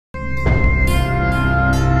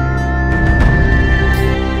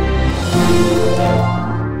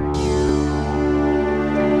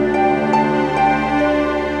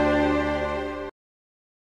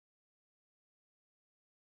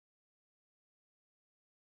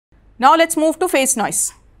Now let us move to phase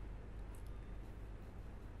noise.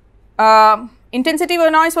 Intensity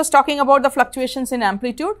of noise was talking about the fluctuations in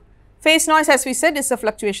amplitude. Phase noise, as we said, is the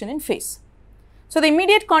fluctuation in phase. So the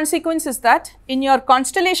immediate consequence is that in your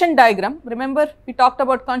constellation diagram, remember we talked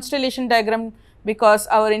about constellation diagram because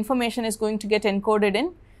our information is going to get encoded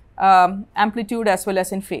in amplitude as well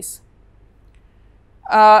as in phase.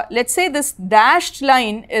 Let us say this dashed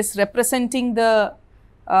line is representing the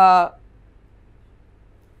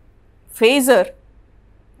phasor,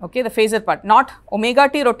 okay, the phasor part, not omega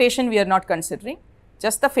t rotation we are not considering,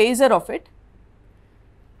 just the phasor of it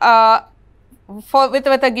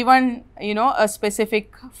with a given, you know, a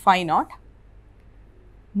specific phi naught.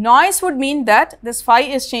 Noise would mean that this phi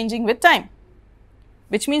is changing with time,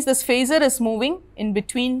 which means this phasor is moving in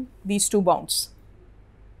between these two bounds.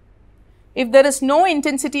 If there is no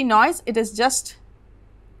intensity noise, it is just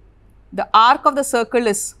the arc of the circle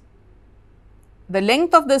is, the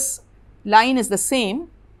length of this line is the same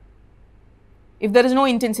if there is no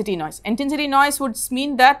intensity noise. Intensity noise would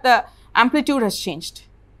mean that the amplitude has changed.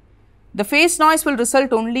 The phase noise will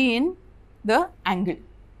result only in the angle.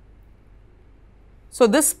 So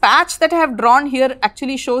this patch that I have drawn here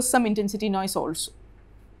actually shows some intensity noise also.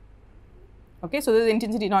 Okay, so this is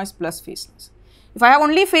intensity noise plus phase noise. If I have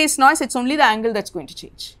only phase noise, it is only the angle that is going to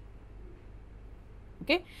change.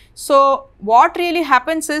 Okay. So what really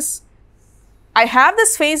happens is, I have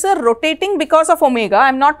this phasor rotating because of omega, I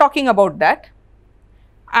am not talking about that.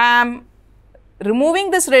 I am removing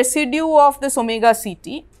this residue of this omega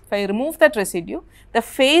ct. If I remove that residue, the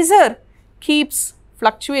phasor keeps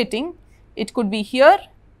fluctuating. It could be here,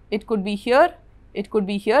 it could be here, it could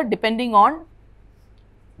be here, depending on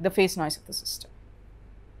the phase noise of the system.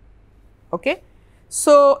 Okay.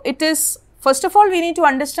 So it is, first of all, we need to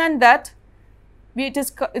understand that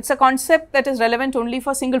it's a concept that is relevant only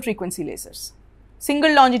for single frequency lasers,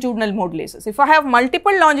 single longitudinal mode lasers. If I have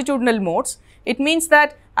multiple longitudinal modes, it means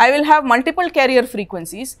that I will have multiple carrier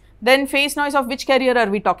frequencies, then phase noise of which carrier are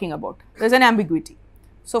we talking about? There is an ambiguity.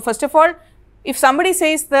 So first of all, if somebody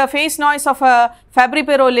says the phase noise of a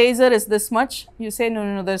Fabry-Perot laser is this much, you say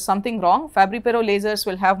no, there is something wrong. Fabry-Perot lasers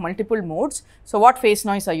will have multiple modes. So what phase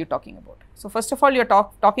noise are you talking about? So first of all, you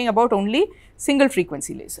are talking about only single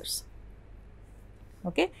frequency lasers.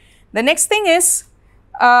 Okay. The next thing is,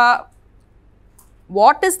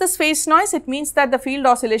 what is this phase noise? It means that the field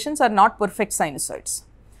oscillations are not perfect sinusoids.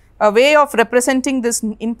 A way of representing this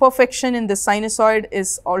imperfection in the sinusoid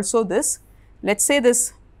is also this. Let us say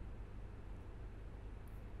this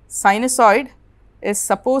sinusoid is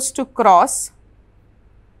supposed to cross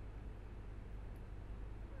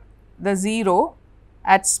the 0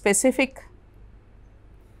 at specific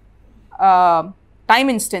time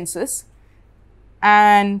instances,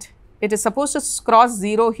 and it is supposed to cross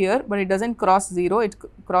 0 here, but it does not cross 0, it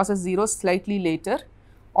crosses 0 slightly later,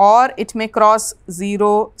 or it may cross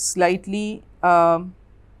 0 slightly earlier.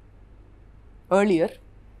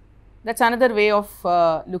 That is another way of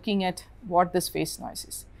looking at what this phase noise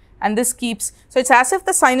is. And this keeps, so it is as if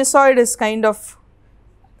the sinusoid is kind of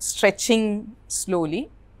stretching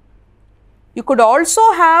slowly. You could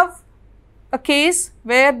also have a case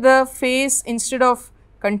where the phase, instead of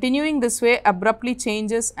continuing this way, abruptly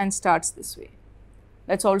changes and starts this way.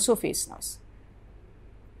 That is also phase noise.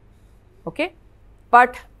 Okay.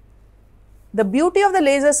 But the beauty of the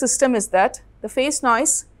laser system is that the phase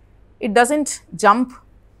noise, it does not jump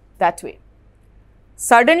that way.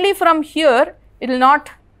 Suddenly from here, it will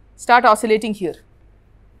not start oscillating here.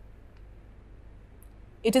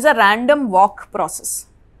 It is a random walk process,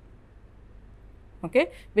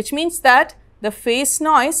 okay, which means that the phase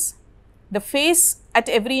noise, the phase at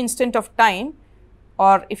every instant of time,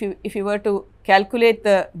 or if you were to calculate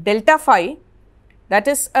the delta phi, that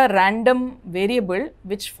is a random variable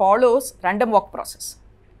which follows random walk process,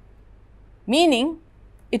 meaning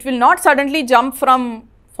it will not suddenly jump from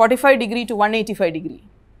 45 degree to 185 degree.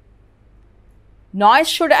 Noise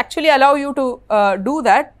should actually allow you to do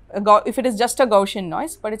that if it is just a Gaussian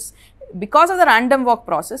noise, but it is because of the random walk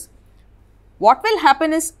process. What will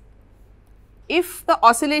happen is, if the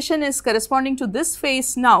oscillation is corresponding to this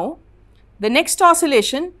phase now, the next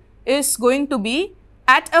oscillation is going to be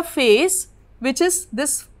at a phase which is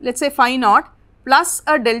this, let us say phi naught plus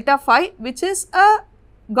a delta phi, which is a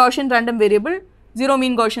Gaussian random variable, zero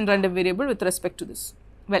mean Gaussian random variable with respect to this.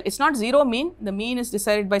 Well, it is not zero mean, the mean is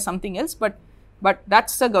decided by something else, but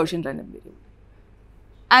that is a Gaussian random variable.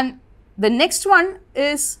 And the next one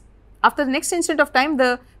is, after the next instant of time,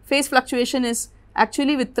 the phase fluctuation is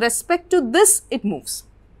actually with respect to this, it moves.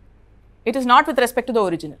 It is not with respect to the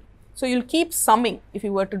original. So you will keep summing if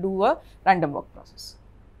you were to do a random walk process.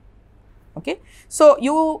 Okay. So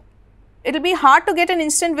you it will be hard to get an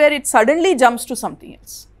instant where it suddenly jumps to something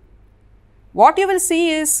else. What you will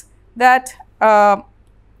see is that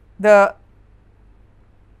the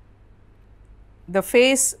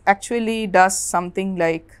phase actually does something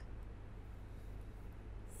like,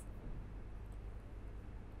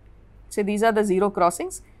 say these are the 0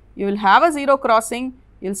 crossings, you will have a 0 crossing,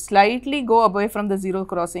 you will slightly go away from the 0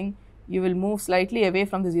 crossing, you will move slightly away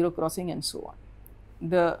from the 0 crossing and so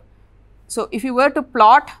on. So if you were to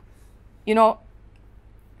plot,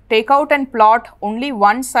 take out and plot only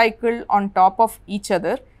one cycle on top of each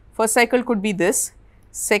other, first cycle could be this,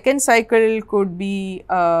 second cycle could be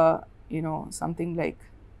something like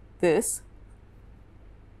this,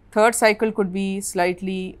 third cycle could be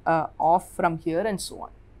slightly off from here and so on.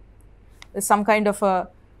 There is some kind of a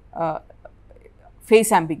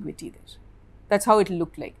phase ambiguity there. That is how it will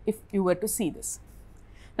look like if you were to see this.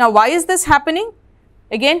 Now, why is this happening?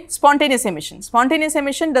 Again, spontaneous emission. Spontaneous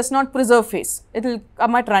emission does not preserve phase, it will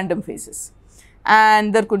come at random phases,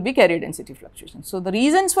 and there could be carrier density fluctuations. So, the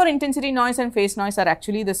reasons for intensity noise and phase noise are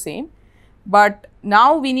actually the same, but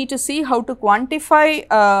now we need to see how to quantify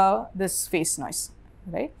this phase noise,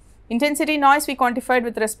 right. Intensity noise we quantified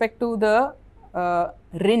with respect to the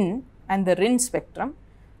RIN and the RIN spectrum.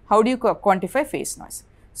 How do you quantify phase noise?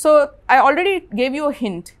 So, I already gave you a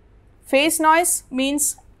hint. Phase noise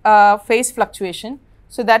means phase fluctuation.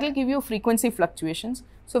 So, that will give you frequency fluctuations.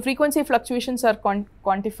 So, frequency fluctuations are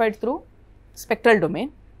quantified through spectral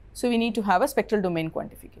domain. So, we need to have a spectral domain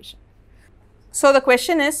quantification. So, the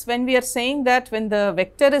question is, when we are saying that when the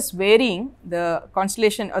vector is varying, the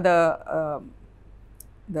constellation or the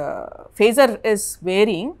phasor is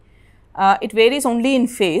varying, it varies only in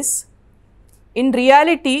phase. In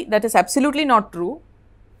reality, that is absolutely not true.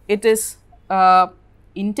 It is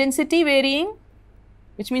intensity varying,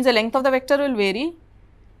 which means the length of the vector will vary,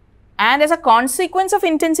 and as a consequence of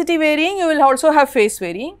intensity varying, you will also have phase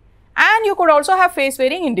varying, and you could also have phase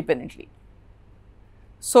varying independently.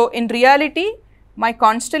 So, in reality, my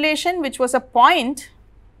constellation, which was a point,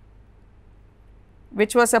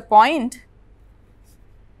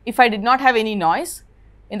 if I did not have any noise,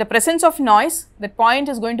 in the presence of noise, that point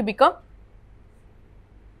is going to become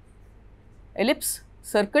ellipse,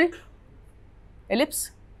 circle,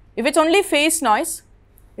 ellipse. If it is only phase noise,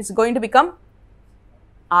 it is going to become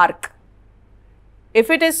arc. If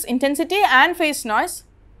it is intensity and phase noise,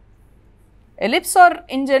 ellipse, or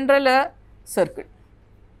in general a circle,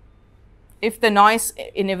 if the noise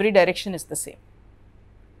in every direction is the same.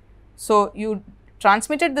 So, you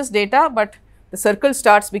transmitted this data, but the circle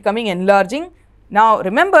starts becoming enlarging. Now,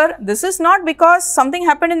 remember, this is not because something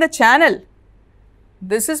happened in the channel,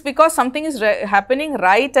 this is because something is happening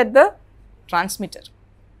right at the transmitter.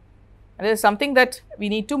 And there is something that we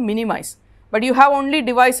need to minimize, but you have only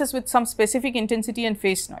devices with some specific intensity and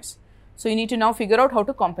phase noise. So, you need to now figure out how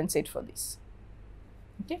to compensate for this.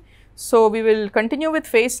 Okay. So, we will continue with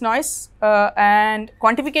phase noise and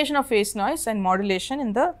quantification of phase noise and modulation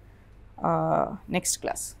in the next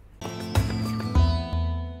class.